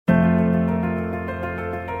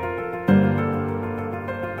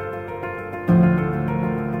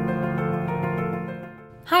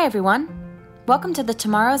Hi, everyone. Welcome to the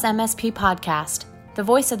Tomorrow's MSP podcast, the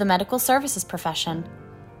voice of the medical services profession,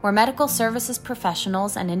 where medical services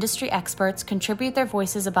professionals and industry experts contribute their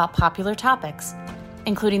voices about popular topics,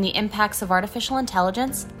 including the impacts of artificial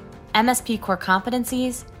intelligence, MSP core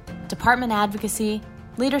competencies, department advocacy,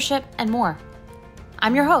 leadership, and more.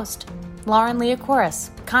 I'm your host, Lauren Leocoris,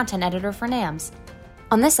 content editor for NAMS.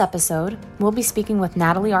 On this episode, we'll be speaking with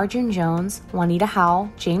Natalie Arjun-Jones, Juanita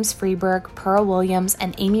Howell, James Freeberg, Pearl Williams,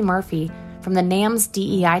 and Amy Murphy from the NAMS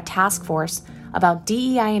DEI Task Force about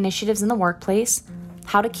DEI initiatives in the workplace,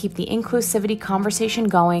 how to keep the inclusivity conversation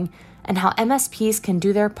going, and how MSPs can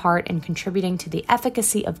do their part in contributing to the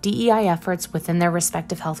efficacy of DEI efforts within their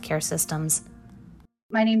respective healthcare systems.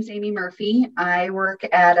 My name's Amy Murphy. I work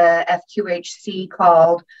at a FQHC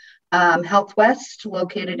called Health West,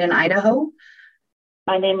 located in Idaho.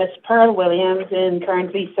 My name is Pearl Williams and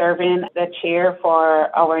currently serving the chair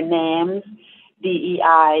for our NAMS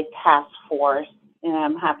DEI Task Force. And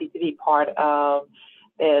I'm happy to be part of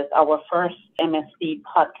this, our first MSP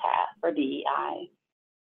podcast for DEI.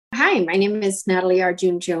 Hi, my name is Natalie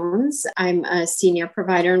Arjun-Jones. I'm a senior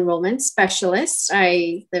provider enrollment specialist.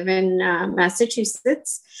 I live in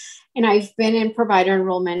Massachusetts, and I've been in provider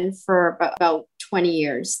enrollment for about 20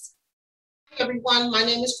 years. Hi everyone, my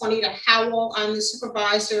name is Juanita Howell. I'm the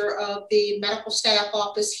supervisor of the medical staff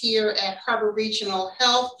office here at Harbor Regional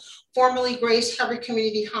Health, formerly Grace Harbor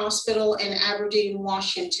Community Hospital in Aberdeen,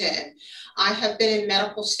 Washington. I have been in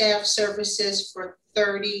medical staff services for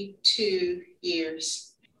 32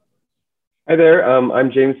 years. Hi there,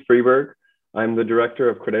 I'm James Freeberg. I'm the Director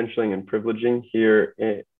of Credentialing and Privileging here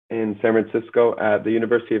in San Francisco at the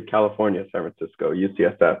University of California, San Francisco,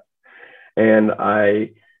 UCSF. And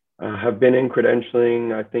I have been in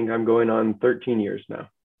credentialing, I think I'm going on 13 years now.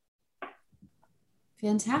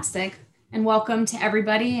 Fantastic. And welcome to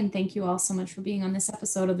everybody. And thank you all so much for being on this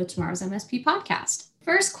episode of the Tomorrow's MSP podcast.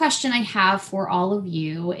 First question I have for all of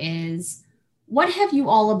you is, what have you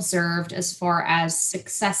all observed as far as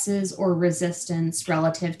successes or resistance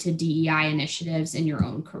relative to DEI initiatives in your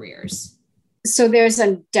own careers? So there's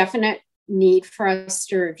a definite need for us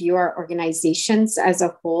to review our organizations as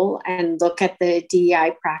a whole and look at the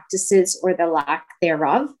DEI practices or the lack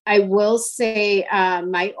thereof. I will say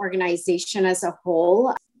my organization as a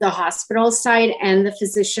whole, the hospital side and the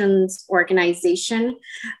physicians organization,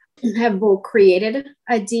 have both created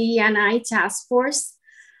a DE&I task force.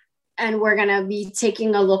 And we're going to be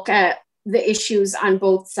taking a look at the issues on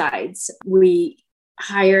both sides. We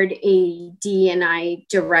hired a DE&I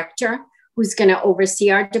director who's going to oversee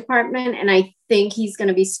our department. And I think he's going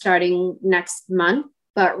to be starting next month.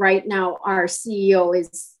 But right now, our CEO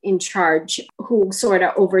is in charge, who sort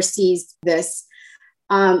of oversees this.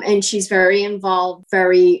 And she's very involved,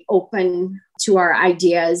 very open to our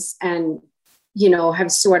ideas and,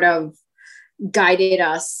 have sort of guided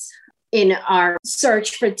us in our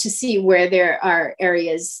search to see where there are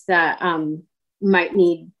areas that might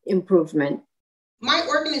need improvement. My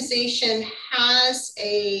organization has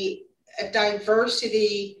a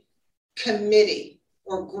diversity committee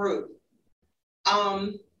or group.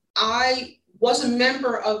 I was a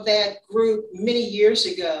member of that group many years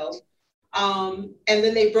ago, and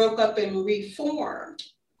then they broke up and reformed.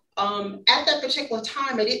 At that particular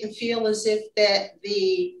time, I didn't feel as if that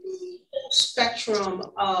the spectrum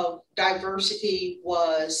of diversity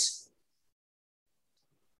was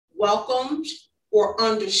welcomed or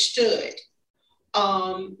understood,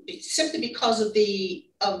 simply because of the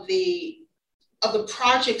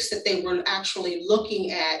projects that they were actually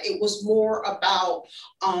looking at. It was more about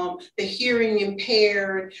the hearing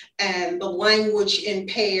impaired and the language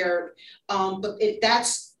impaired, but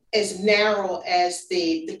that's as narrow as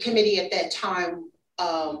the committee at that time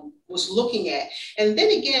was looking at. And then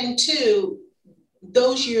again, too,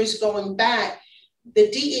 those years going back, the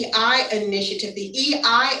DEI initiative, the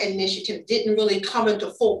EI initiative didn't really come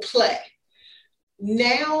into full play.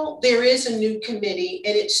 Now there is a new committee,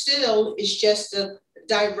 and it still is just a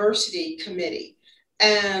diversity committee.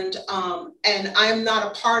 And I'm not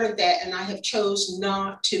a part of that, and I have chosen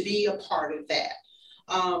not to be a part of that.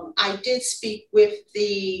 I did speak with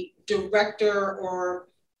the director or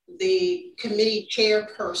the committee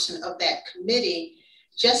chairperson of that committee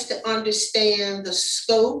just to understand the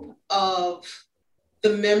scope of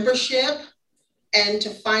the membership and to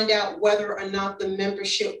find out whether or not the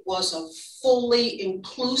membership was a fully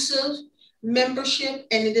inclusive membership,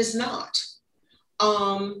 and it is not.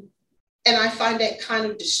 And I find that kind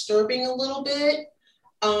of disturbing a little bit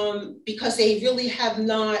because they really have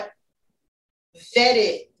not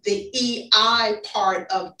vetted the EI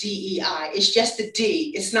part of DEI. It's just the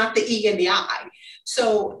D. It's not the E and the I.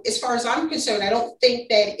 So as far as I'm concerned, I don't think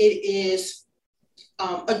that it is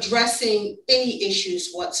addressing any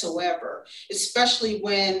issues whatsoever, especially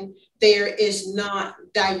when there is not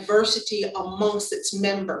diversity amongst its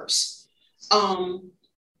members. And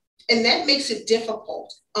that makes it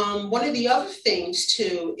difficult. One of the other things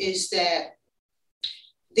too is that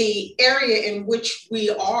the area in which we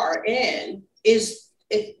are in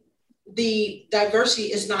the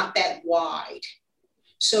diversity is not that wide.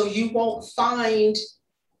 So you won't find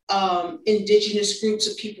indigenous groups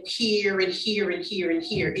of people here and here and here and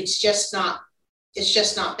here. It's just not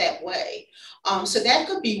that way. So that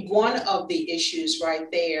could be one of the issues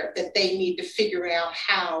right there that they need to figure out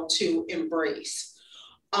how to embrace.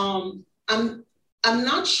 I'm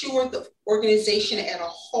not sure the organization as a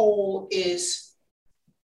whole is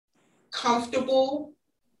comfortable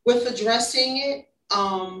with addressing it.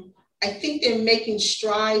 I think they're making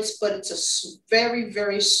strides, but it's a very,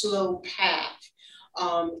 very slow path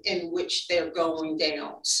in which they're going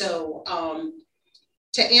down. So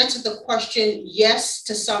to answer the question, yes,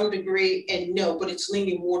 to some degree, and no, but it's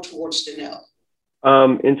leaning more towards the no.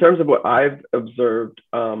 In terms of what I've observed,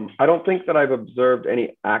 I don't think that I've observed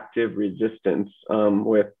any active resistance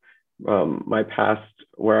with my past,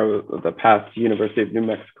 the past University of New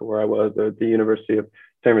Mexico, where I was, or the University of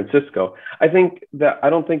San Francisco. I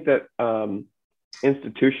don't think that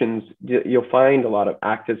institutions, you'll find a lot of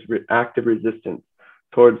active resistance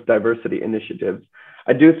towards diversity initiatives.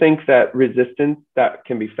 I do think that resistance that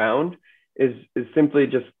can be found is simply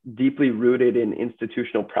just deeply rooted in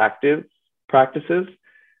institutional practices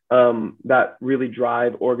that really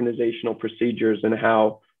drive organizational procedures and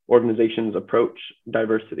how organizations approach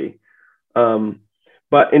diversity.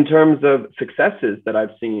 But in terms of successes that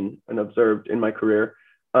I've seen and observed in my career,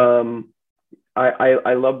 I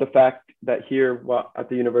love the fact that here at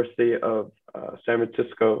the University of San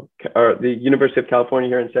Francisco, or the University of California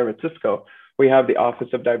here in San Francisco, we have the Office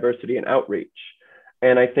of Diversity and Outreach.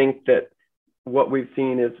 And I think that what we've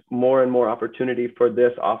seen is more and more opportunity for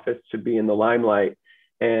this office to be in the limelight.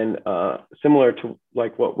 And similar to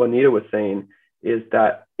like what Juanita was saying, is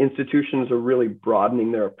that institutions are really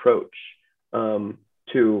broadening their approach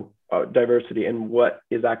to diversity and what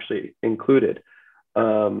is actually included.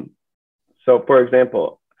 So for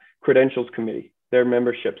example, Credentials Committee, their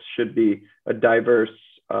memberships should be a diverse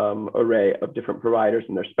array of different providers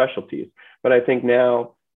and their specialties. But I think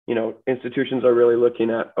now, institutions are really looking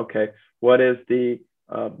at, okay, what is the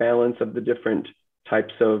balance of the different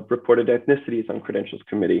types of reported ethnicities on Credentials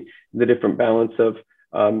Committee, the different balance of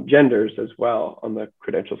genders as well on the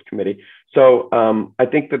Credentials Committee. So I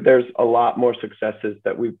think that there's a lot more successes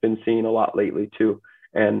that we've been seeing a lot lately too,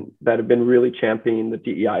 and that have been really championing the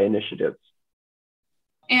DEI initiatives.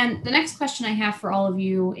 And the next question I have for all of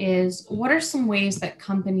you is, what are some ways that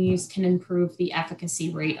companies can improve the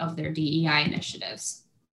efficacy rate of their DEI initiatives?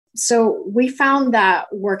 So we found that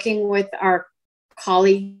working with our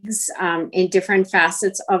colleagues in different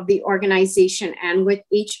facets of the organization and with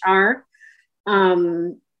HR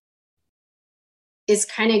is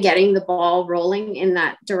kind of getting the ball rolling in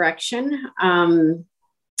that direction.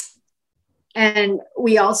 And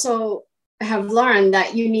we also have learned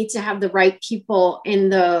that you need to have the right people in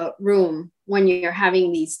the room when you're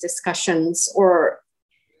having these discussions, or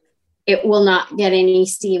it will not get any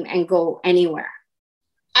steam and go anywhere.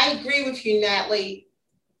 I agree with you, Natalie.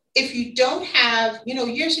 If you don't have,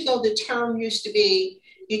 years ago, the term used to be,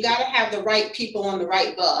 you got to have the right people on the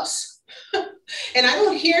right bus. And I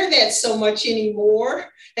don't hear that so much anymore.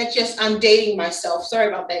 I'm dating myself. Sorry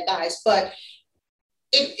about that, guys. But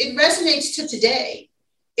it resonates to today.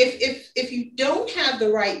 If you don't have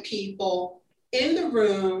the right people in the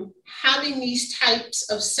room having these types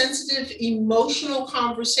of sensitive, emotional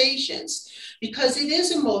conversations, because it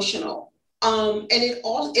is emotional, and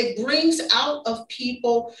it brings out of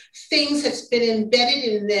people things that's been embedded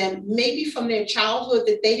in them, maybe from their childhood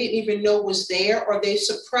that they didn't even know was there, or they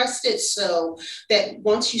suppressed it so that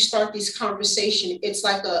once you start these conversations, it's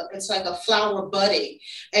like a flower budding,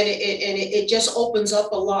 and it just opens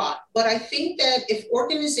up a lot. But I think that if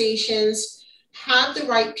organizations have the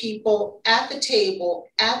right people at the table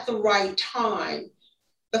at the right time,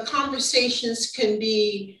 the conversations can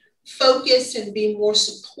be focus and be more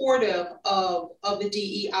supportive of the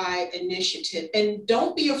DEI initiative. And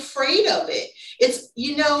don't be afraid of it.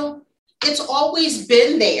 It's always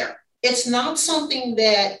been there. It's not something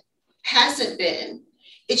that hasn't been.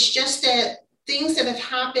 It's just that things that have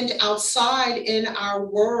happened outside in our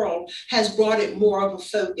world has brought it more of a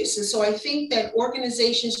focus. And so I think that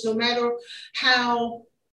organizations, no matter how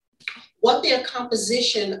what their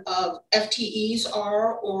composition of FTEs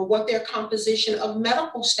are or what their composition of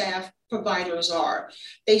medical staff providers are.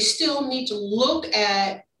 They still need to look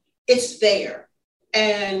at it's there.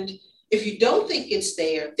 And if you don't think it's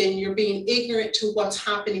there, then you're being ignorant to what's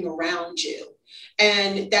happening around you.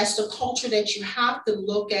 And that's the culture that you have to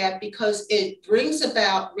look at, because it brings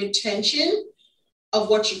about retention of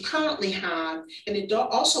what you currently have. And it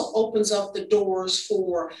also opens up the doors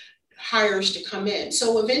for hires to come in.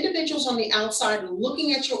 So if individuals on the outside are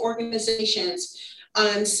looking at your organizations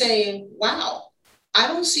and saying, wow, I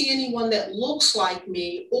don't see anyone that looks like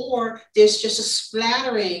me, or there's just a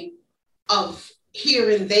splattering of here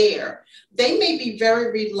and there, they may be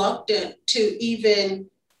very reluctant to even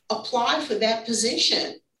apply for that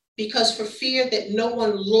position, because for fear that no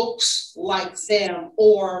one looks like them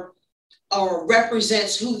or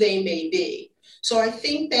represents who they may be. So I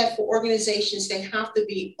think that for organizations, they have to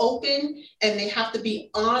be open and they have to be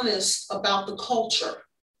honest about the culture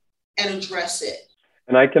and address it.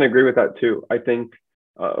 And I can agree with that too. I think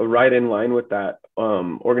right in line with that,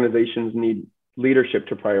 organizations need leadership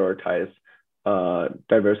to prioritize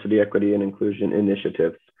diversity, equity, and inclusion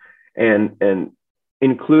initiatives. And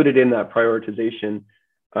included in that prioritization,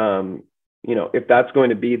 if that's going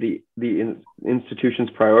to be the institution's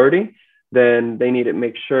priority, then they need to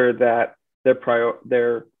make sure that their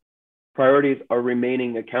priorities are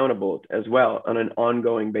remaining accountable as well on an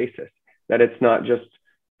ongoing basis, that it's not just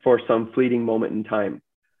for some fleeting moment in time,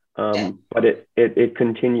 but it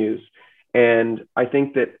continues. And I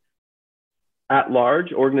think that at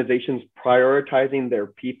large, organizations prioritizing their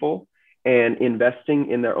people and investing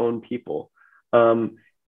in their own people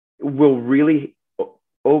will really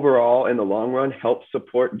overall in the long run help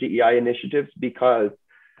support DEI initiatives, because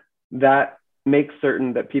that makes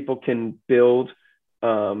certain that people can build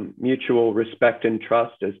mutual respect and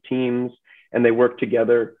trust as teams, and they work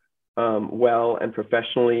together well and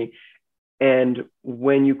professionally. And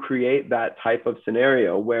when you create that type of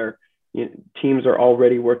scenario where teams are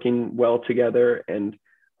already working well together and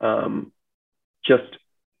just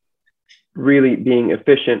really being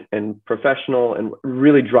efficient and professional and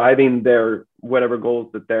really driving their whatever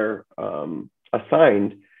goals that they're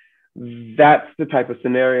assigned, that's the type of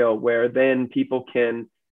scenario where then people can,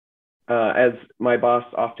 as my boss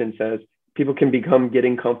often says, people can become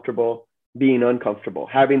getting comfortable being uncomfortable,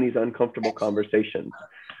 having these uncomfortable conversations.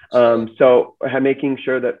 So making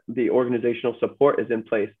sure that the organizational support is in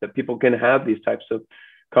place, that people can have these types of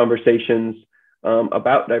conversations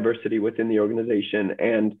about diversity within the organization,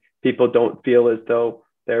 and people don't feel as though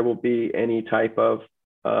there will be any type of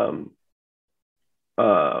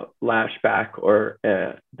lashback, or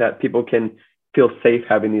that people can feel safe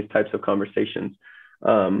having these types of conversations.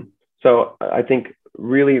 So I think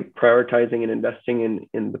really prioritizing and investing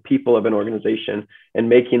in the people of an organization and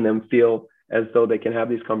making them feel as though they can have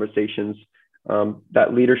these conversations,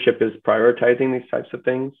 that leadership is prioritizing these types of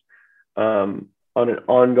things on an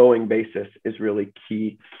ongoing basis is really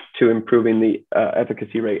key to improving the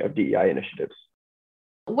efficacy rate of DEI initiatives.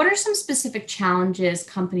 What are some specific challenges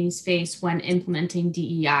companies face when implementing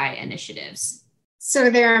DEI initiatives?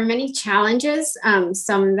 So there are many challenges,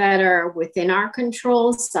 some that are within our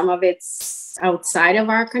control, some of it's outside of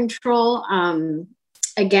our control.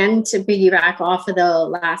 Again, to piggyback off of the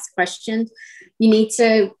last question, you need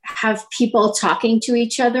to have people talking to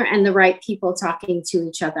each other and the right people talking to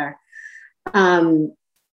each other.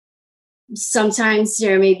 Sometimes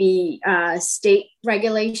there may be state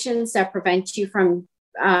regulations that prevent you from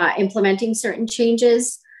implementing certain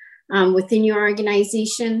changes within your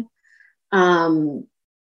organization.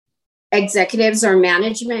 Executives or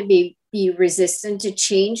management be resistant to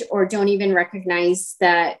change, or don't even recognize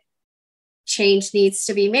that change needs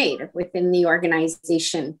to be made within the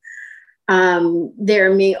organization.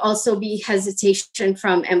 There may also be hesitation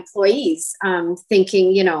from employees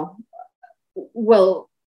thinking, will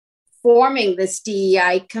forming this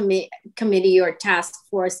DEI committee or task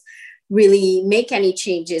force really make any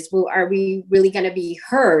changes? Are we really going to be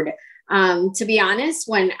heard? To be honest,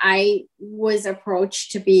 when I was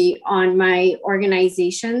approached to be on my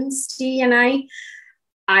organization's DEI,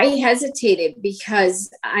 I hesitated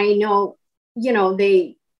because I know,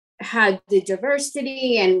 they had the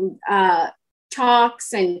diversity and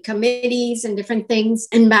talks and committees and different things.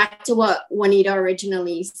 And back to what Juanita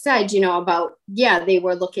originally said, about, they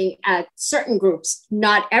were looking at certain groups,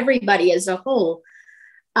 not everybody as a whole.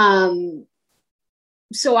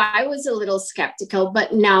 So I was a little skeptical,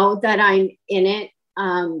 but now that I'm in it,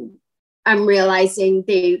 I'm realizing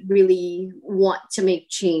they really want to make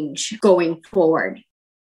change going forward.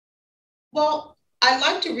 Well, I'd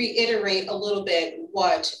like to reiterate a little bit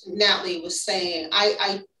what Natalie was saying.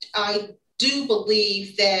 I do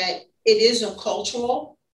believe that it is a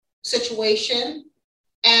cultural situation.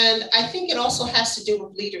 And I think it also has to do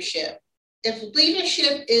with leadership. If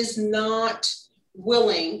leadership is not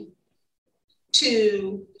willing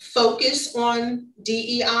to focus on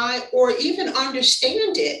DEI or even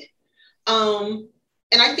understand it,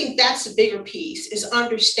 and I think that's the bigger piece, is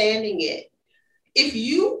understanding it. If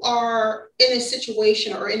you are in a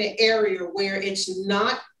situation or in an area where it's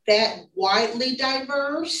not that widely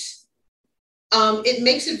diverse, it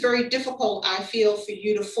makes it very difficult, I feel, for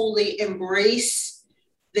you to fully embrace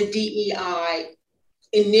the DEI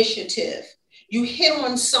initiative. You hit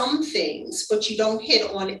on some things, but you don't hit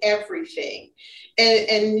on everything.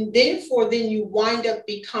 And therefore, then you wind up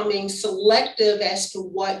becoming selective as to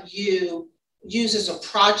what you use as a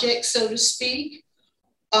project, so to speak.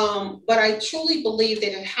 But I truly believe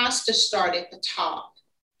that it has to start at the top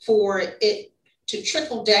for it to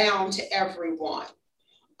trickle down to everyone.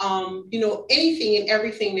 Anything and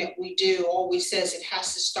everything that we do always says it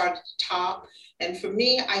has to start at the top. And for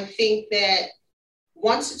me, I think that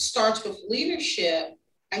once it starts with leadership,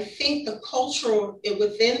 I think the culture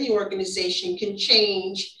within the organization can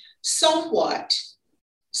change somewhat.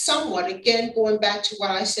 Again, going back to what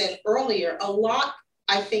I said earlier, a lot,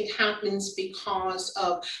 I think, happens because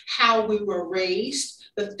of how we were raised,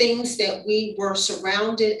 the things that we were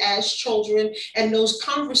surrounded as children, and those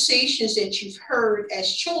conversations that you've heard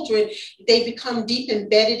as children, they become deep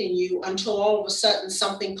embedded in you until all of a sudden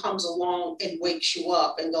something comes along and wakes you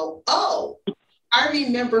up and go, oh, I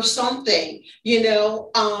remember something,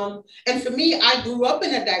 and for me, I grew up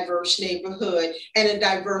in a diverse neighborhood and a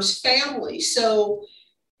diverse family. So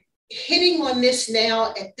hitting on this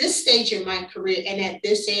now at this stage in my career and at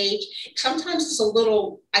this age, sometimes it's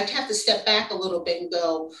I'd have to step back a little bit and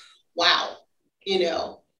go, wow,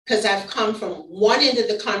 because I've come from one end of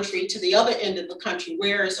the country to the other end of the country,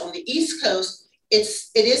 whereas on the East Coast, it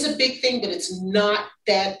is a big thing, but it's not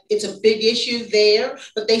that it's a big issue there,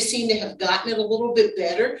 but they seem to have gotten it a little bit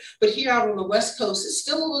better. But here out on the West Coast, it's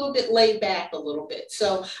still a little bit laid back a little bit.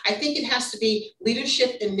 So I think it has to be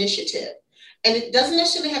leadership initiative. And it doesn't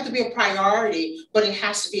necessarily have to be a priority, but it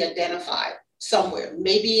has to be identified somewhere,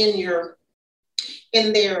 maybe in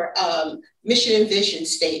their mission and vision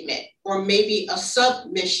statement, or maybe a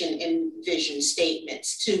sub-mission and vision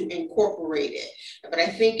statements to incorporate it. But I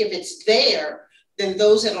think if it's there, then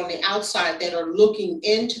those that are on the outside that are looking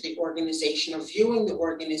into the organization or viewing the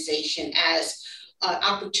organization as an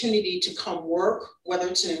opportunity to come work, whether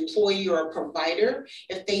it's an employee or a provider,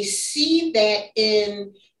 if they see that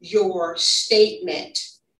in your statement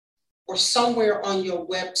or somewhere on your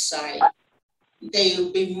website, they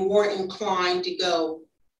will be more inclined to go,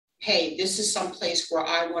 hey, this is some place where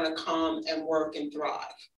I want to come and work and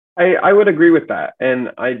thrive. I would agree with that.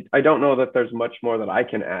 And I don't know that there's much more that I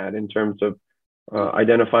can add in terms of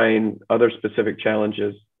identifying other specific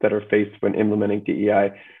challenges that are faced when implementing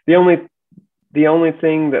DEI. The only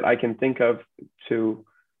thing that I can think of to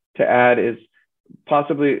add is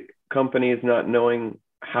possibly companies not knowing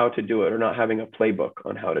how to do it or not having a playbook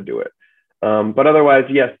on how to do it. But otherwise,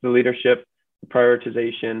 yes, the leadership,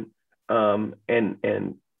 prioritization,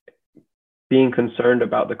 and being concerned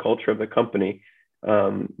about the culture of the company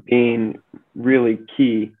being really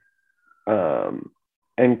key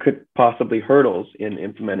and could possibly hurdles in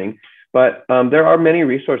implementing. But there are many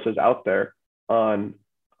resources out there on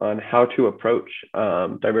how to approach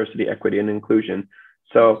diversity, equity, and inclusion.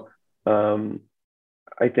 So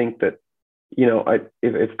I think that,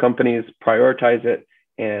 if companies prioritize it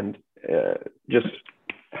and just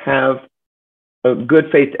have a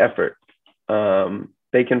good faith effort,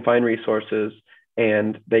 they can find resources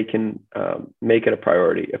and they can make it a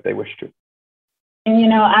priority if they wish to.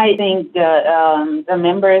 And, I think the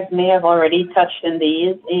members may have already touched on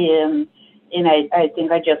these, and I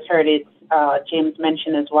think I just heard it, James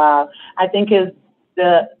mention as well. I think is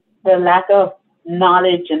the lack of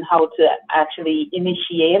knowledge and how to actually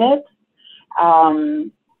initiate it.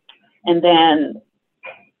 And then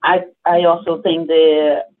I also think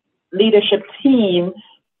the leadership team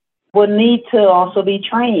would need to also be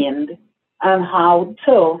trained on how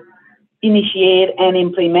to initiate and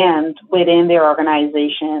implement within their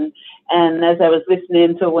organization. And as I was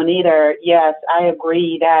listening to Juanita, yes, I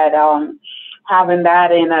agree that having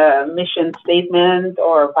that in a mission statement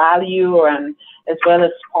or value, and as well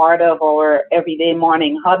as part of our everyday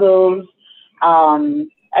morning huddles,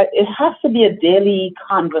 it has to be a daily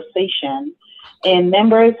conversation, and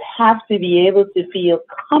members have to be able to feel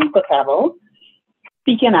comfortable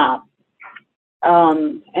speaking out.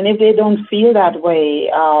 And if they don't feel that way,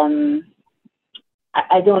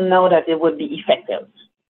 I don't know that it would be effective.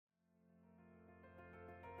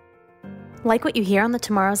 Like what you hear on the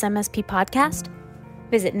Tomorrow's MSP podcast?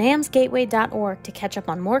 Visit namsgateway.org to catch up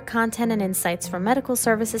on more content and insights from medical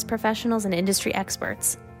services professionals and industry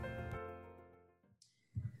experts.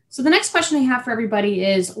 So the next question I have for everybody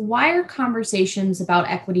is, why are conversations about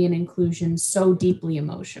equity and inclusion so deeply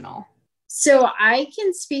emotional? So I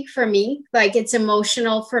can speak for me, like it's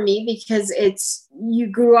emotional for me because you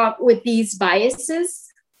grew up with these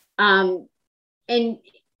biases, and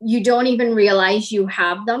you don't even realize you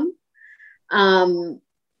have them. And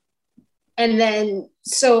then,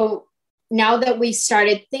 so now that we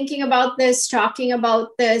started thinking about this, talking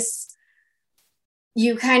about this,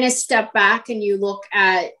 you kind of step back and you look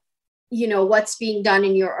at, what's being done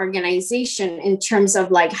in your organization in terms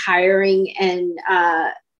of like hiring and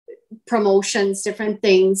promotions, different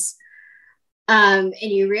things. And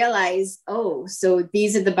you realize, so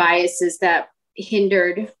these are the biases that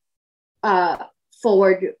hindered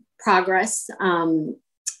forward progress.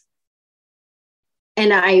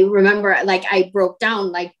 And I remember, like, I broke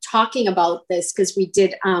down, like, talking about this because we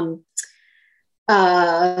did,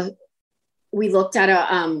 we looked at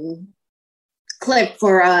a clip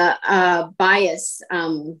for a bias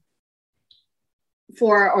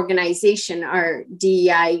for our organization, our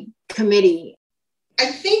DEI committee. I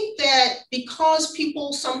think that because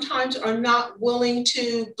people sometimes are not willing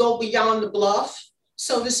to go beyond the bluff,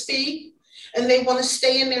 so to speak, and they want to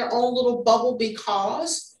stay in their own little bubble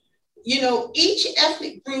because, each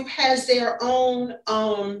ethnic group has their own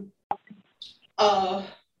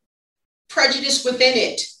prejudice within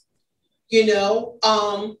it,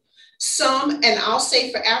 some, and I'll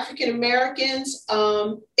say for African Americans,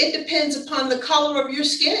 it depends upon the color of your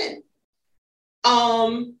skin.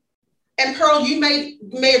 And Pearl, you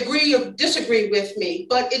may agree or disagree with me,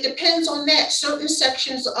 but it depends on that. Certain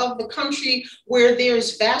sections of the country where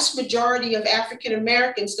there's vast majority of African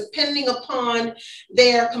Americans, depending upon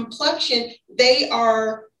their complexion, they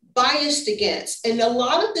are biased against. And a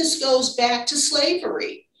lot of this goes back to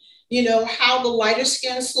slavery. How the lighter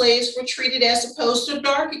skinned slaves were treated as opposed to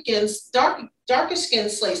darker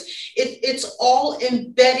skinned slaves. It's all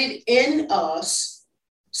embedded in us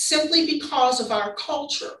simply because of our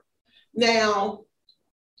culture. Now,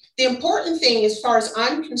 the important thing, as far as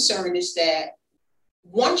I'm concerned, is that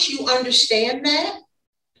once you understand that,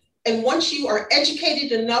 and once you are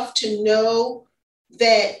educated enough to know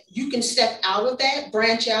that you can step out of that,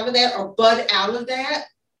 branch out of that, or bud out of that,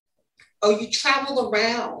 or you travel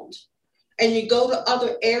around and you go to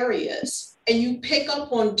other areas and you pick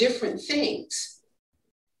up on different things.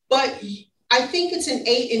 But I think it's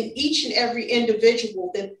innate in each and every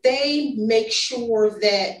individual that they make sure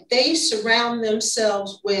that they surround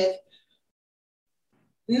themselves with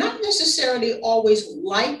not necessarily always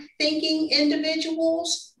like-thinking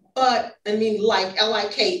individuals, but like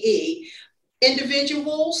LIKE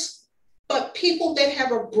individuals, but people that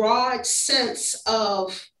have a broad sense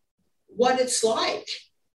of what it's like.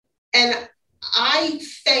 And I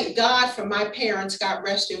thank God for my parents, God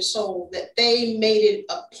rest their soul, that they made it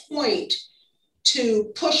a point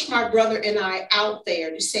to push my brother and I out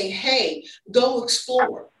there to say, hey, go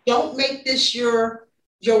explore. Don't make this your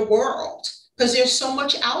world, because there's so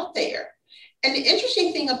much out there. And the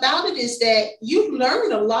interesting thing about it is that you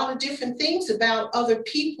learn a lot of different things about other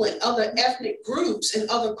people and other ethnic groups and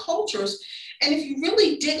other cultures. And if you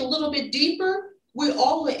really dig a little bit deeper, we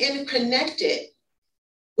all are interconnected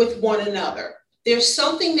with one another. There's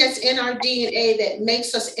something that's in our DNA that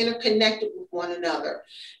makes us interconnected with one another.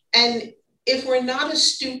 And if we're not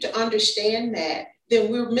astute to understand that,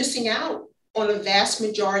 then we're missing out on a vast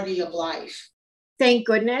majority of life. Thank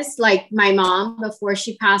goodness, like my mom, before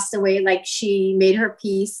she passed away, like she made her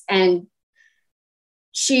peace and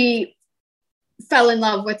she fell in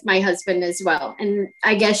love with my husband as well. And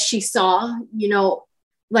I guess she saw,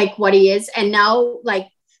 like what he is. And now, like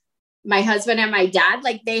my husband and my dad,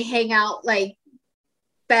 like they hang out like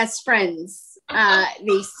best friends.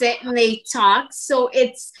 They sit and they talk. So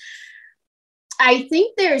I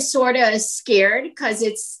think they're sort of scared because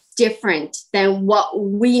it's different than what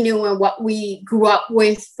we knew and what we grew up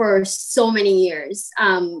with for so many years.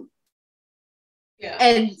 And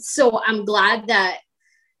so I'm glad that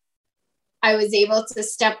I was able to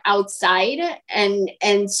step outside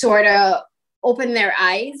and sort of open their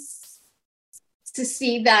eyes to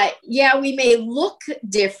see that, yeah, we may look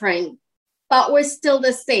different, but we're still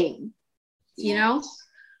the same,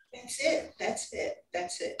 That's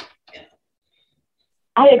it. Yeah.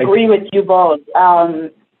 I agree with you both.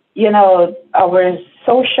 Our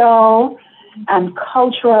social and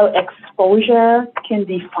cultural exposure can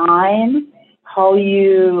define how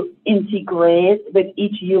you integrate with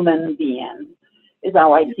each human being is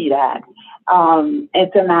how I see that. And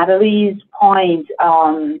to Natalie's point,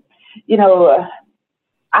 you know,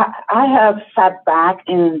 I have sat back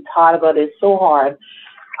and thought about it so hard.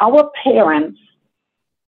 Our parents,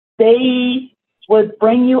 they would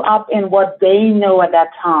bring you up in what they know at that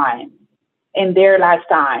time in their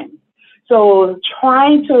lifetime. So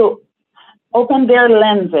trying to open their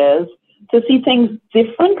lenses to see things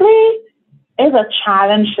differently is a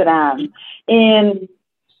challenge to them. And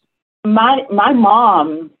my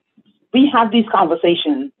mom, we have these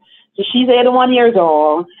conversations. So she's 81 years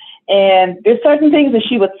old, and there's certain things that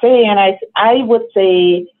she would say, and I would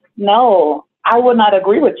say, no, I would not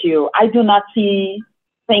agree with you. I do not see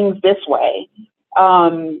things this way.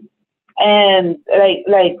 And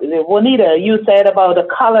like Juanita, you said about the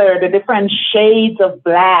color, the different shades of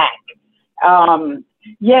black.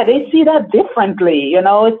 Yeah, they see that differently. You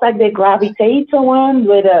know, it's like they gravitate to one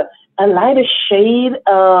with a lighter shade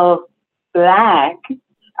of black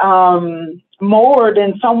more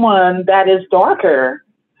than someone that is darker.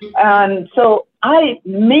 And so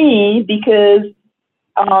because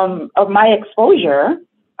of my exposure,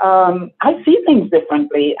 I see things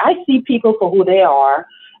differently. I see people for who they are.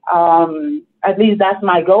 At least that's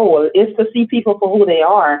my goal, is to see people for who they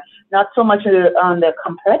are, not so much on the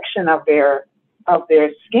complexion of their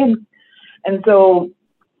skin. And so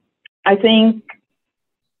I think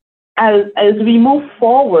as we move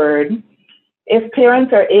forward, if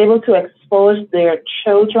parents are able to expose their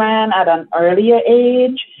children at an earlier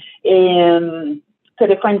age to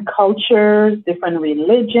different cultures, different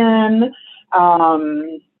religion,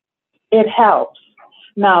 it helps.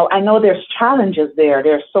 Now, I know there's challenges there.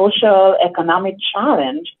 There's social, economic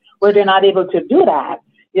challenge where they're not able to do that.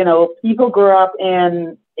 You know, people grow up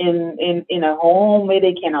in a home where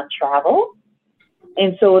they cannot travel.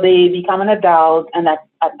 And so they become an adult, and at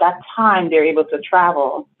that time they're able to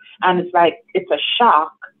travel. And it's like, it's a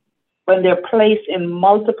shock when they're placed in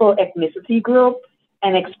multiple ethnicity groups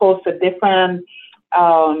and exposed to different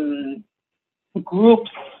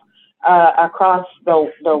groups across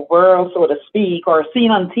the world, so to speak, or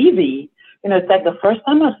seen on TV. You know, it's like the first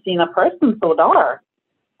time I've seen a person so dark.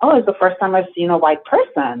 Oh, it's the first time I've seen a white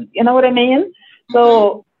person. You know what I mean?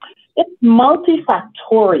 So it's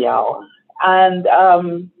multifactorial, and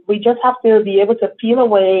we just have to be able to peel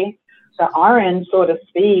away the orange, so to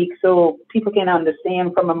speak, so people can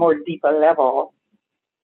understand from a more deeper level.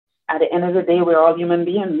 At the end of the day, we're all human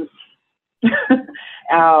beings.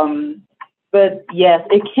 But yes,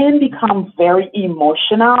 it can become very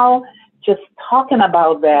emotional just talking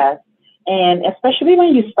about that. And especially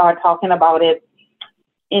when you start talking about it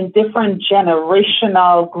in different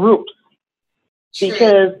generational groups,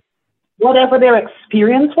 because whatever their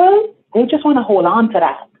experience was, they just want to hold on to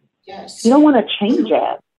that. Yes. You don't want to change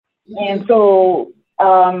it. And so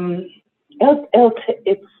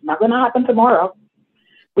it's not going to happen tomorrow.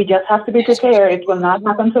 We just have to be prepared. It will not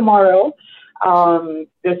happen tomorrow.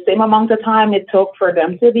 The same amount of time it took for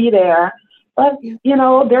them to be there. But, you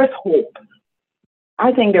know, there's hope.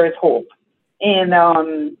 I think there's hope.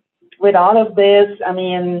 And with all of this, I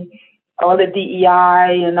mean, all the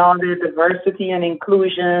DEI and all the diversity and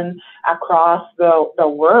inclusion across the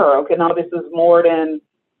world, you know, this is more than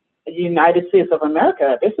the United States of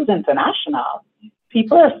America. This is international.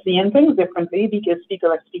 People are seeing things differently because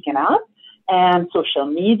people are speaking out, and social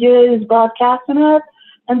media is broadcasting it.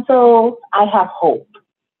 And so I have hope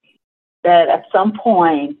that at some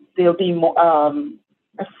point there'll be more,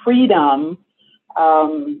 a freedom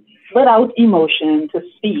without emotion to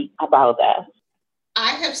speak about that.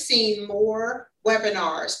 I have seen more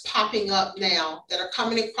webinars popping up now that are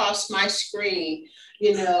coming across my screen,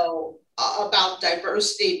 you know, about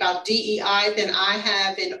diversity, about DEI than I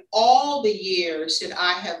have in all the years that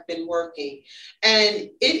I have been working. And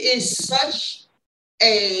it is such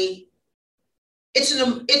it's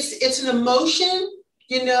an emotion,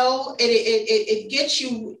 you know, it gets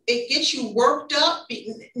you worked up,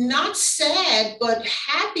 not sad, but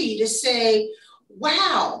happy to say,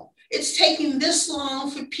 wow, it's taking this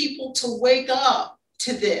long for people to wake up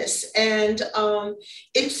to this. And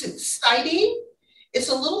it's exciting. It's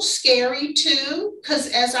a little scary too, because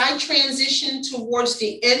as I transition towards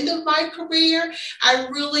the end of my career, I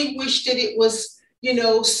really wish that it was, you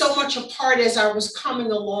know, so much apart as I was coming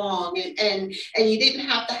along, and you didn't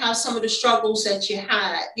have to have some of the struggles that you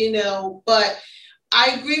had, you know. But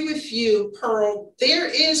I agree with you, Pearl. There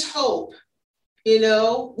is hope. You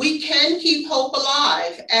know, we can keep hope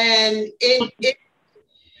alive, and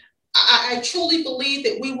I truly believe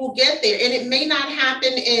that we will get there. And it may not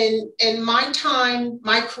happen in my time,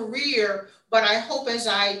 my career, But I hope as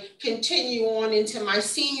I continue on into my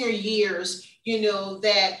senior years,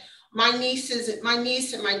 that my niece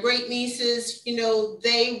and my great nieces,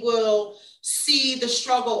 they will see the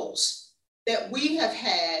struggles that we have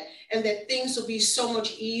had, and that things will be so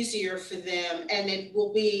much easier for them, and it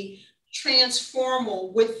will be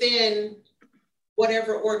transformal within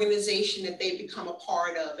whatever organization that they become a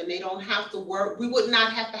part of. And they don't have to work. We would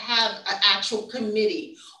not have to have an actual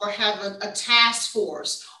committee or have a task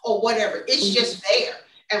force or whatever. It's just there,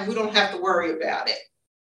 and we don't have to worry about it.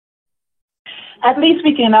 At least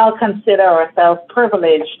we can all consider ourselves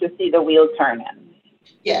privileged to see the wheel turning.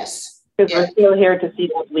 Yes. Because we're still here to see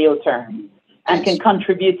that wheel turn, and can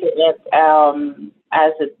contribute to it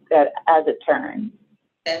as it turns.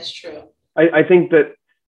 That's true. I think that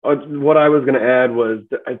what I was going to add was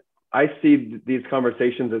that I see these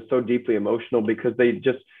conversations as so deeply emotional, because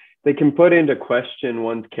they can put into question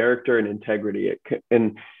one's character and integrity,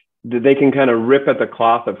 and they can kind of rip at the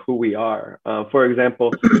cloth of who we are. For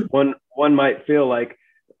example, one might feel like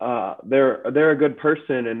they're a good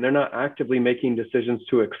person and they're not actively making decisions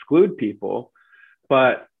to exclude people,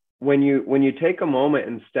 but when you take a moment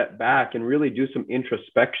and step back and really do some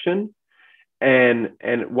introspection, and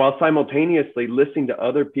while simultaneously listening to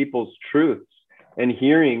other people's truths and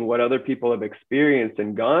hearing what other people have experienced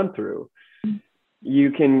and gone through,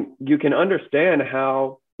 you can understand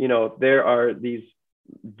how, there are these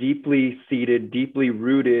deeply seated, deeply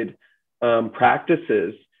rooted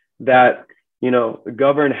practices that,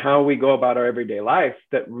 govern how we go about our everyday life,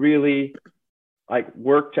 that really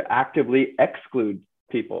work to actively exclude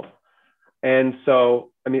people. And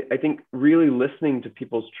so, I think really listening to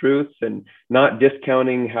people's truths and not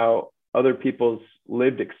discounting how other people's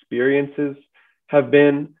lived experiences have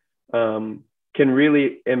been can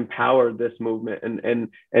really empower this movement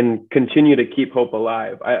and continue to keep hope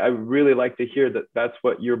alive. I really like to hear that that's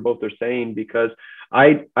what you both are saying, because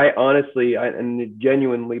I honestly and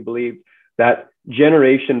genuinely believe that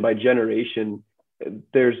generation by generation,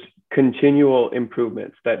 there's continual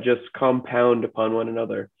improvements that just compound upon one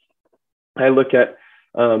another. I look at,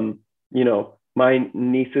 my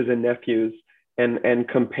nieces and nephews and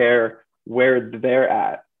compare where they're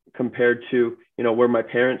at compared to, where my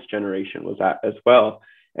parents' generation was at as well,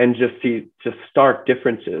 and just see stark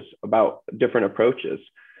differences about different approaches.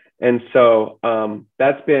 And so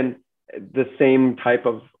that's been the same type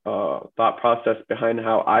of thought process behind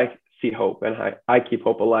how I see hope and how I keep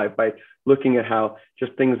hope alive, by looking at how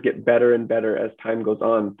just things get better and better as time goes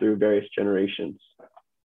on through various generations.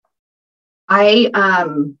 I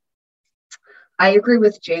agree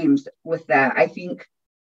with James with that. I think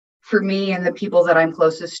for me and the people that I'm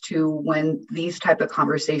closest to, when these type of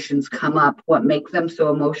conversations come up, what makes them so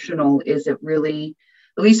emotional is it really,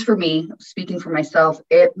 at least for me, speaking for myself,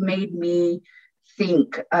 it made me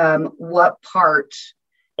think what part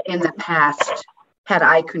in the past had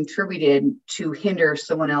I contributed to hinder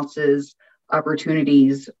someone else's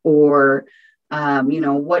opportunities, or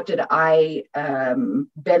what did I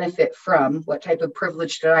benefit from? What type of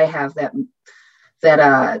privilege did I have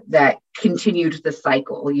that continued the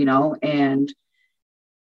cycle, And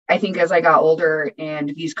I think as I got older and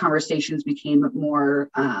these conversations became more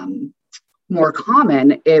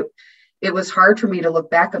common, it was hard for me to look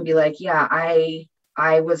back and be like, yeah, I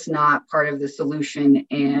was not part of the solution,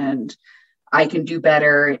 and I can do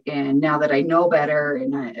better. And now that I know better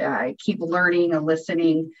and I keep learning and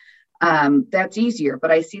listening, that's easier.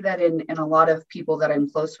 But I see that in a lot of people that I'm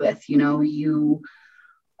close with. You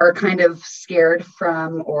are kind of scared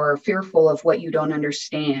from or fearful of what you don't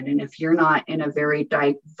understand. And if you're not in a very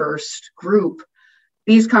diverse group,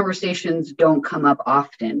 these conversations don't come up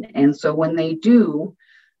often. And so when they do,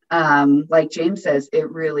 like James says,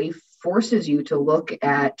 it really forces you to look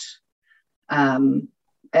at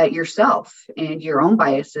yourself and your own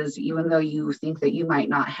biases. Even though you think that you might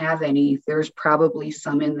not have any, there's probably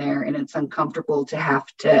some in there, and it's uncomfortable to have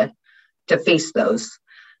to face those.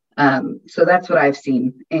 So that's what I've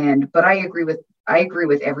seen. But I agree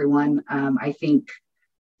with everyone. I think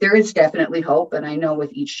there is definitely hope, and I know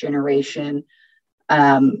with each generation,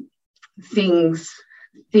 things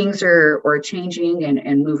are changing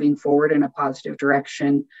and moving forward in a positive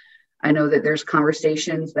direction. I know that there's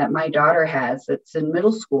conversations that my daughter has that's in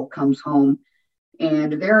middle school, comes home,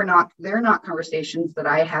 and they're not conversations that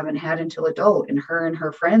I haven't had until adult. And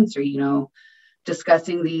her friends are,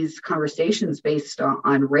 discussing these conversations based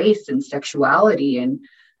on race and sexuality. And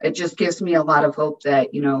it just gives me a lot of hope that,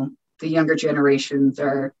 the younger generations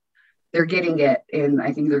they're getting it. And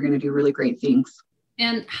I think they're going to do really great things.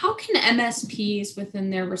 And how can MSPs within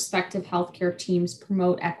their respective healthcare teams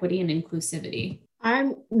promote equity and inclusivity?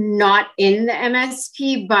 I'm not in the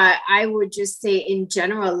MSP, but I would just say in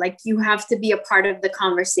general, like you have to be a part of the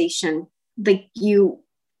conversation. Like you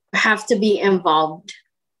have to be involved.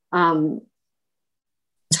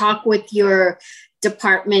 Talk with your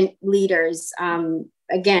department leaders,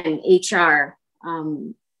 again, HR,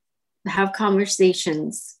 have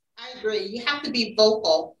conversations. I agree. You have to be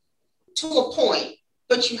vocal to a point,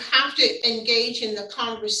 but you have to engage in the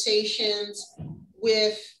conversations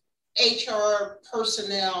with HR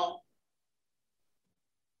personnel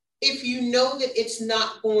if you know that it's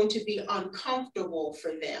not going to be uncomfortable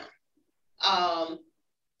for them.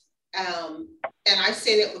 And I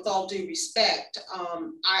say that with all due respect.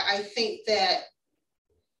 I think that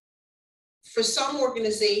for some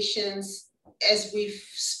organizations, as we've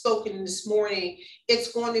spoken this morning,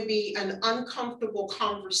 it's going to be an uncomfortable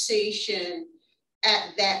conversation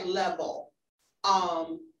at that level.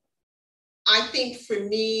 I think for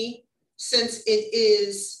me, since it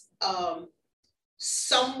is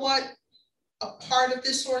somewhat a part of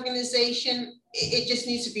this organization, it just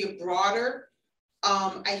needs to be broader.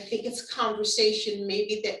 I think it's a conversation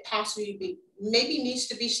maybe that possibly maybe needs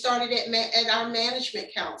to be started at our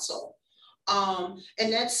management council.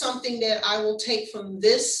 And that's something that I will take from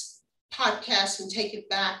this podcast and take it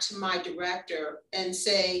back to my director and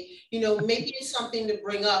say, maybe it's something to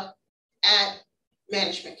bring up at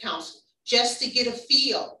management council, just to get a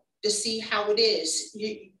feel to see how it is.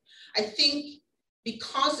 I think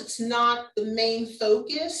because it's not the main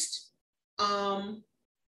focus, and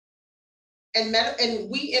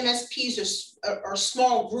we MSPs are a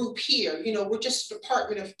small group here. We're just a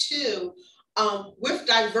department of 2 with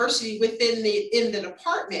diversity within the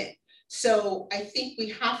department. So I think we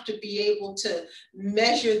have to be able to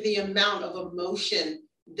measure the amount of emotion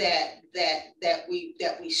that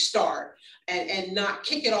we start, and not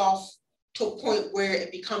kick it off to a point where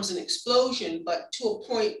it becomes an explosion, but to a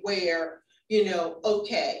point where,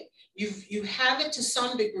 okay, you have it to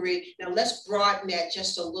some degree. Now let's broaden that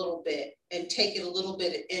just a little bit and take it a little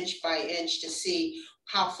bit inch by inch to see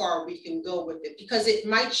how far we can go with it, because it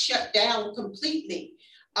might shut down completely.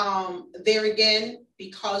 There again,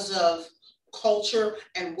 because of culture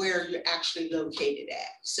and where you're actually located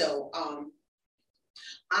at. So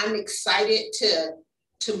I'm excited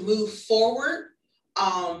to move forward.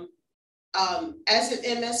 As an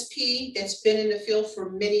MSP that's been in the field for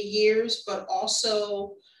many years, but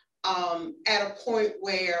also at a point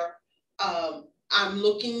where I'm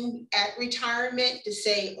looking at retirement to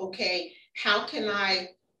say, okay, how can I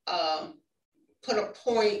put a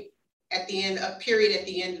point at the end, a period at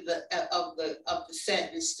the end of the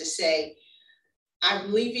sentence to say,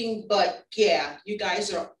 I'm leaving, but yeah, you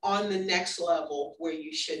guys are on the next level where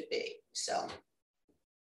you should be. So.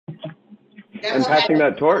 And passing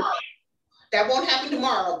that torch. That won't happen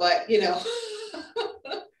tomorrow, but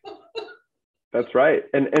That's right.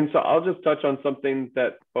 And so I'll just touch on something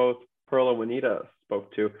that both Pearl and Juanita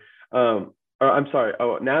spoke to.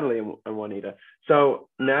 Natalie and Juanita. So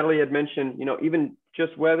Natalie had mentioned, even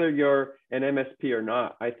just whether you're an MSP or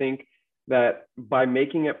not, I think that by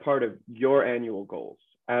making it part of your annual goals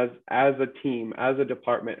as a team, as a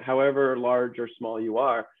department, however large or small you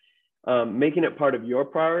are, making it part of your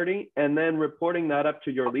priority and then reporting that up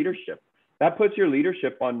to your leadership. That puts your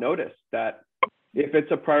leadership on notice that if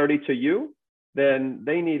it's a priority to you, then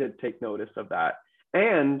they need to take notice of that.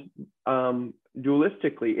 And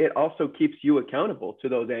dualistically, it also keeps you accountable to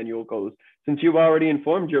those annual goals, since you've already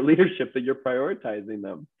informed your leadership that you're prioritizing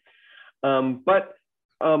them. But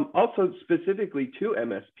also specifically to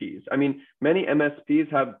MSPs. I mean, many MSPs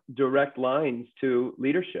have direct lines to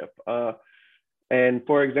leadership. And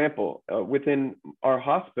for example, within our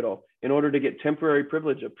hospital, in order to get temporary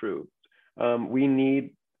privilege approved, we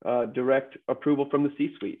need direct approval from the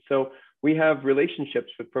C-suite. So we have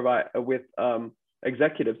relationships with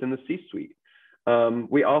executives in the C-suite.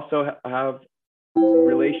 We also have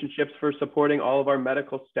relationships for supporting all of our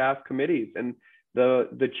medical staff committees and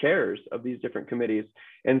the chairs of these different committees.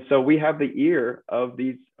 And so we have the ear of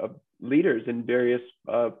these leaders in various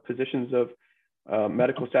positions of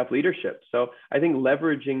medical staff leadership. So I think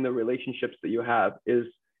leveraging the relationships that you have is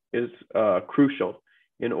crucial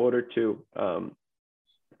in order to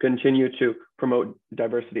continue to promote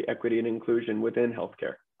diversity, equity, and inclusion within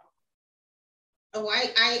healthcare. Oh,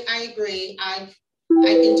 I agree. I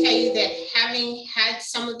can tell you that having had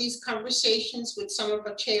some of these conversations with some of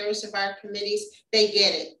the chairs of our committees, they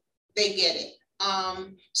get it. They get it.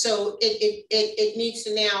 So it needs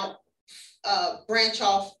to now branch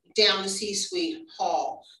off down the C-suite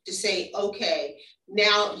hall to say, okay,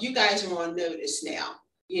 now you guys are on notice now,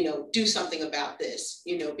 do something about this,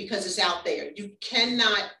 because it's out there. You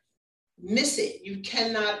cannot miss it. You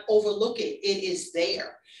cannot overlook it. It is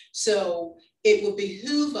there. So it would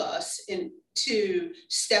behoove us to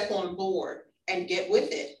step on board and get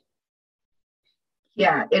with it.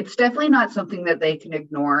 Yeah, it's definitely not something that they can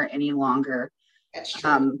ignore any longer. That's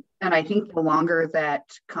true. And I think the longer that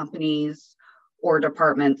companies or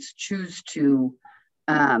departments choose to,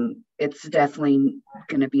 it's definitely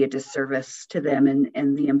going to be a disservice to them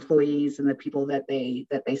and the employees and the people that they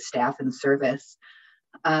staff and service.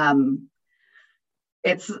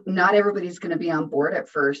 It's not everybody's going to be on board at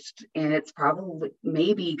first, and it's probably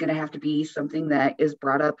maybe going to have to be something that is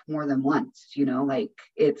brought up more than once. Like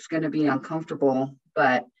it's going to be uncomfortable,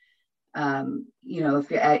 but if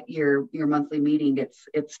you're at your monthly meeting,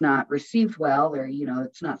 it's not received well, or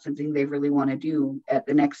it's not something they really want to do at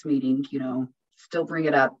the next meeting. Still bring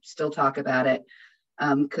it up, still talk about it,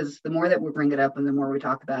 because the more that we bring it up and the more we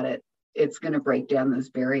talk about it, it's going to break down those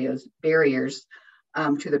barriers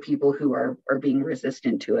to the people who are being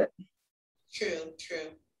resistant to it. True.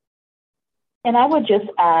 And I would just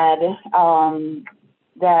add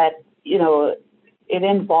that, it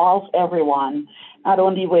involves everyone, not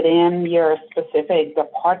only within your specific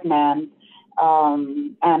department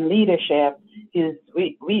and leadership.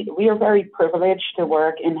 We are very privileged to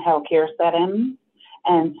work in healthcare settings.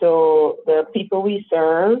 And so the people we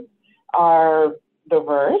serve are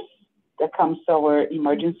diverse that comes to our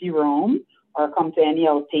emergency room or come to any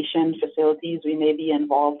outpatient facilities we may be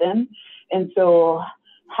involved in. And so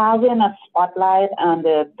having a spotlight on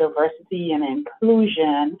the diversity and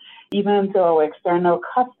inclusion, even to our external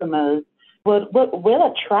customers,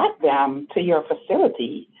 will attract them to your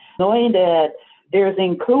facility. Knowing that there's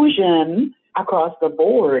inclusion across the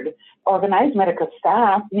board, organized medical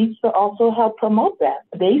staff needs to also help promote that.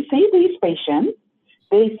 They see these patients,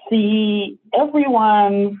 they see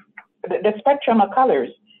everyone, the spectrum of colors.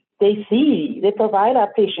 They provide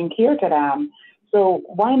outpatient care to them. So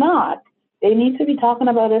why not? They need to be talking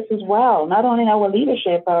about this as well, not only in our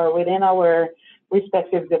leadership or within our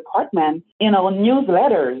respective departments.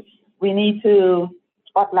 Newsletters, we need to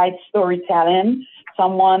spotlight storytelling,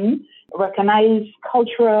 someone recognize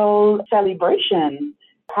cultural celebration,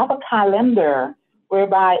 have a calendar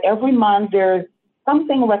whereby every month there's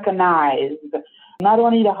something recognized, not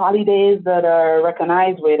only the holidays that are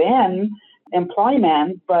recognized within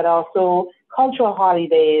employment, but also cultural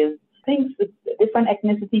holidays, things that different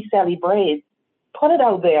ethnicities celebrate. Put it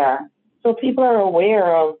out there so people are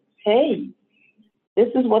aware of, hey, this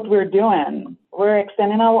is what we're doing. We're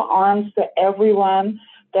extending our arms to everyone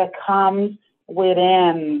that comes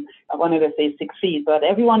within, I wanted to say 6 feet, but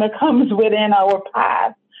everyone that comes within our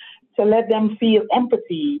path, to let them feel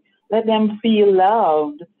empathy, let them feel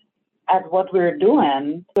loved at what we're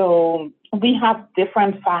doing. So we have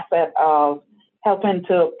different facets of helping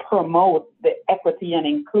to promote the equity and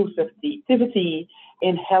inclusivity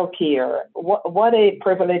in healthcare. What a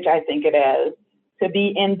privilege I think it is to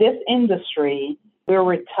be in this industry where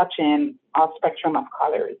we're touching our spectrum of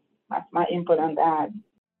colors. That's my input on that.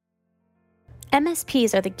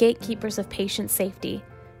 MSPs are the gatekeepers of patient safety,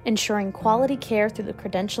 ensuring quality care through the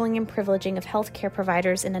credentialing and privileging of healthcare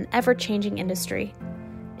providers in an ever-changing industry.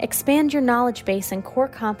 Expand your knowledge base and core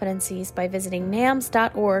competencies by visiting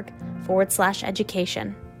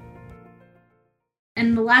nams.org/education.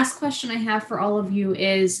 And the last question I have for all of you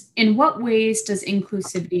is, in what ways does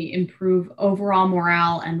inclusivity improve overall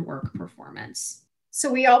morale and work performance? So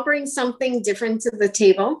we all bring something different to the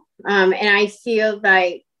table. And I feel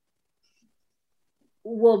like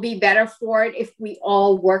we'll be better for it if we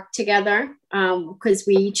all work together, because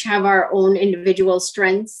we each have our own individual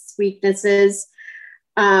strengths, weaknesses.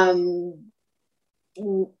 When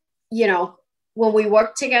we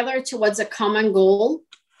work together towards a common goal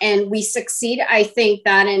and we succeed, I think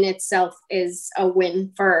that in itself is a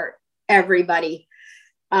win for everybody.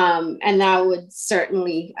 And that would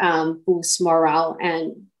certainly boost morale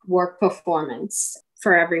and work performance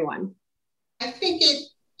for everyone. I think it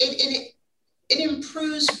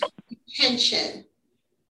improves retention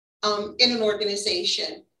in an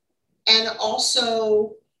organization, and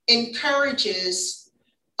also encourages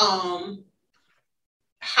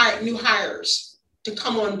new hires to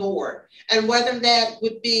come on board. And whether that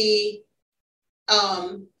would be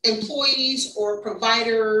employees or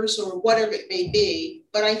providers or whatever it may be.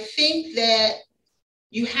 But I think that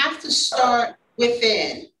you have to start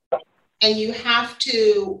within, and you have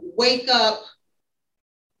to wake up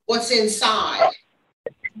what's inside.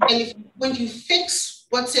 And when you fix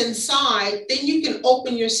what's inside, then you can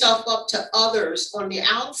open yourself up to others on the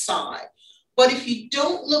outside. But if you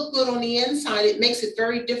don't look good on the inside, it makes it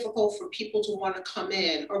very difficult for people to want to come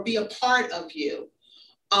in or be a part of you.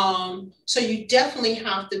 So you definitely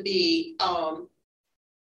have to be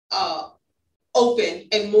open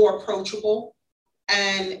and more approachable,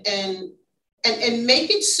 and make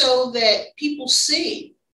it so that people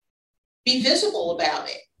see, be visible about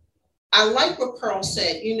it. I like what Pearl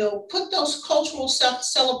said, put those cultural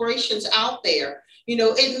celebrations out there.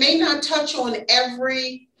 It may not touch on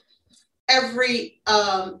every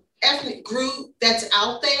ethnic group that's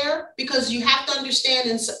out there, because you have to understand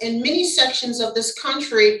in many sections of this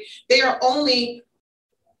country, they are only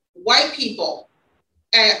white people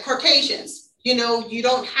and Caucasians. You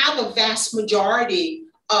don't have a vast majority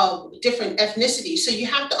of different ethnicities. So you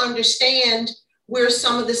have to understand where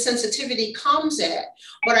some of the sensitivity comes at.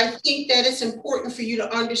 But I think that it's important for you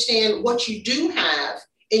to understand what you do have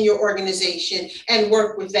in your organization and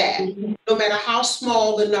work with that, no matter how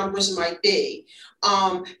small the numbers might be.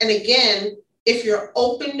 And again, if you're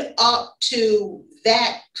opened up to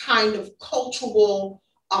that kind of cultural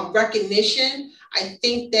recognition, I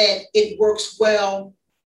think that it works well,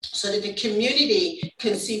 so that the community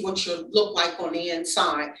can see what you look like on the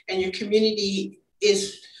inside, and your community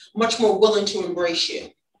is much more willing to embrace you.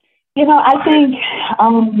 I think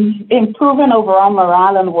improving overall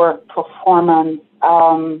morale and work performance,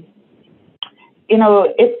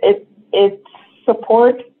 it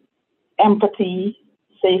supports empathy,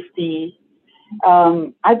 safety.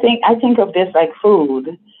 I think of this like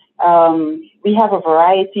food. We have a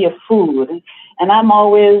variety of food, and I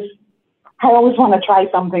always want to try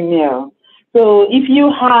something new. So if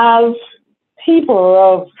you have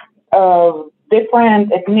people of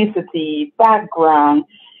different ethnicity, background,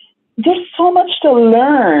 there's so much to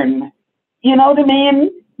learn. You know what I mean?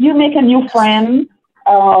 You make a new friend,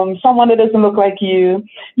 someone that doesn't look like you.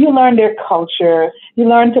 You learn their culture. You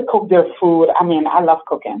learn to cook their food. I mean, I love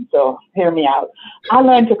cooking, so hear me out. I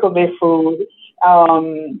learned to cook their food.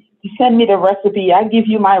 You send me the recipe. I give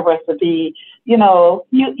you my recipe. You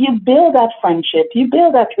build that friendship. You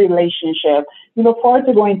build that relationship. You look forward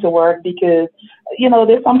to going to work because,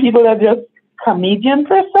 there's some people that are just comedian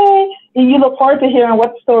per se, and you look forward to hearing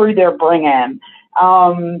what story they're bringing.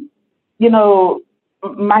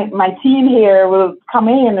 My team here will come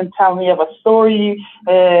in and tell me of a story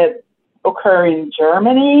that occur in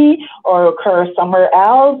Germany or occur somewhere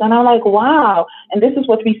else, and I'm like, wow. And this is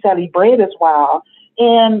what we celebrate as well.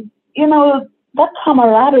 And that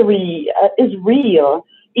camaraderie is real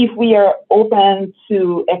if we are open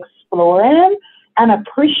to exploring and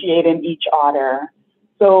appreciating each other.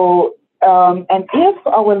 So, and if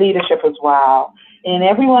our leadership as well, and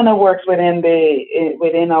everyone that works within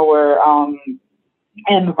our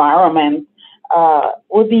environment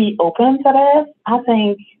would be open to that, I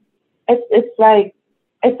think it's like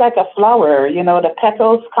a flower. The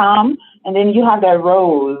petals come, and then you have that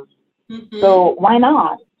rose. Mm-hmm. So why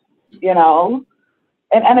not?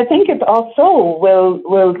 And I think it also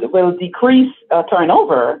will decrease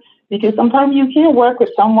turnover, because sometimes you can't work with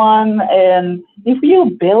someone, and if you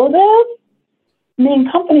build it,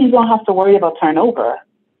 companies don't have to worry about turnover.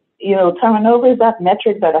 Turnover is that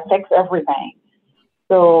metric that affects everything.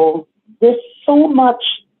 So there's so much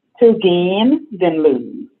to gain than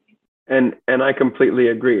lose. And I completely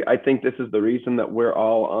agree. I think this is the reason that we're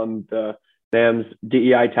all on the NAM's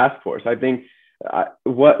DEI task force. I think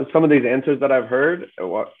what some of these answers that I've heard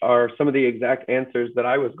are some of the exact answers that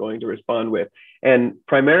I was going to respond with, and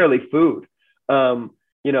primarily food.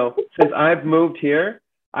 Since I've moved here,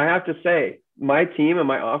 I have to say my team in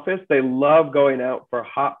my office, they love going out for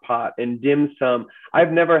hot pot and dim sum.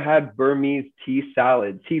 I've never had Burmese tea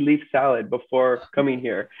leaf salad before coming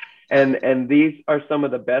here. And these are some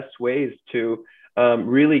of the best ways to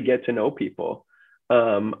really get to know people.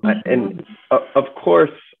 And of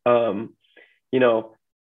course,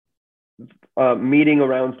 meeting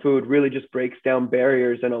around food really just breaks down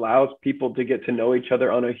barriers and allows people to get to know each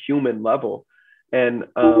other on a human level. And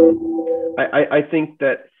I think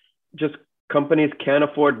that just companies can't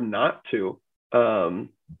afford not to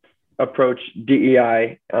approach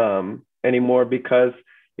DEI anymore, because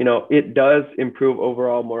it does improve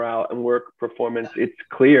overall morale and work performance. It's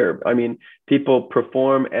clear. I mean, people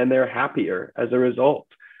perform and they're happier as a result.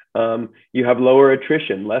 You have lower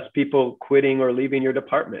attrition, less people quitting or leaving your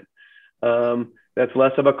department. That's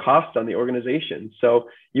less of a cost on the organization. So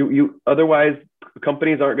you otherwise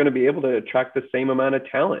companies aren't going to be able to attract the same amount of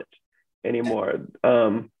talent anymore.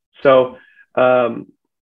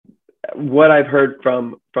 What I've heard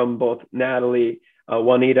from both Natalie,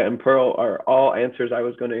 Juanita, and Pearl are all answers I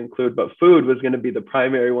was going to include, but food was going to be the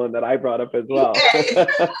primary one that I brought up as well. Okay.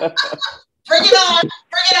 Bring it on.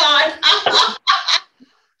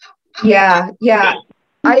 Yeah.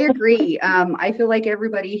 I agree. I feel like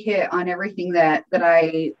everybody hit on everything that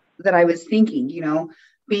I was thinking,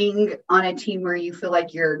 being on a team where you feel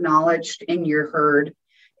like you're acknowledged and you're heard,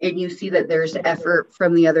 and you see that there's effort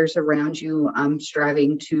from the others around you,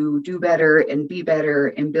 striving to do better and be better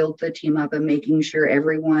and build the team up, and making sure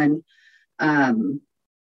everyone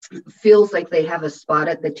feels like they have a spot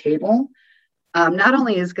at the table. Not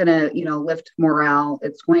only is going to, lift morale,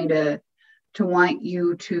 it's going to want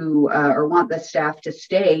you to, or want the staff to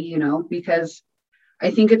stay, because I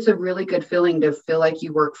think it's a really good feeling to feel like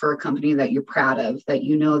you work for a company that you're proud of, that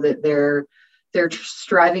that they're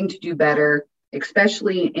striving to do better,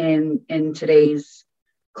 especially in today's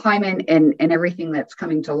climate and everything that's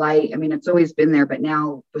coming to light. I mean, it's always been there, but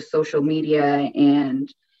now with social media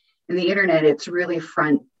and the internet, it's really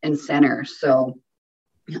front and center. So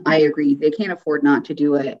I agree. They can't afford not to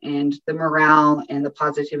do it. And the morale and the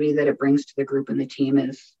positivity that it brings to the group and the team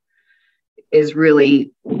is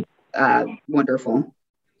really wonderful.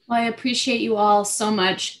 Well, I appreciate you all so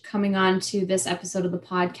much coming on to this episode of the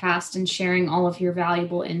podcast and sharing all of your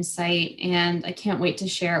valuable insight. And I can't wait to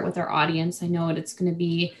share it with our audience. I know it's going to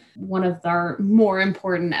be one of our more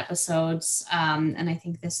important episodes. And I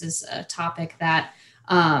think this is a topic that,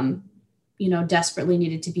 desperately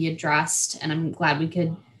needed to be addressed. And I'm glad we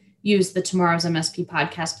could use the Tomorrow's MSP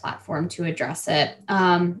podcast platform to address it.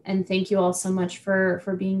 And thank you all so much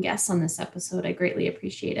for being guests on this episode. I greatly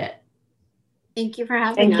appreciate it. Thank you for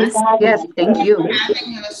having us. Yes, thank you.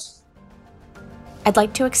 I'd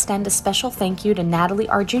like to extend a special thank you to Natalie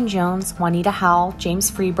Arjun-Jones, Juanita Howell, James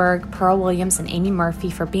Freeberg, Pearl Williams, and Amy Murphy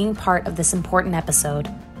for being part of this important episode.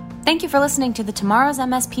 Thank you for listening to the Tomorrow's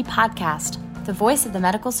MSP podcast, the voice of the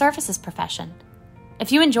medical services profession.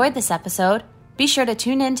 If you enjoyed this episode, be sure to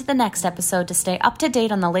tune in to the next episode to stay up to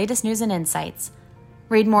date on the latest news and insights.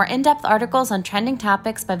 Read more in-depth articles on trending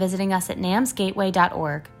topics by visiting us at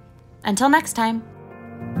namsgateway.org. Until next time.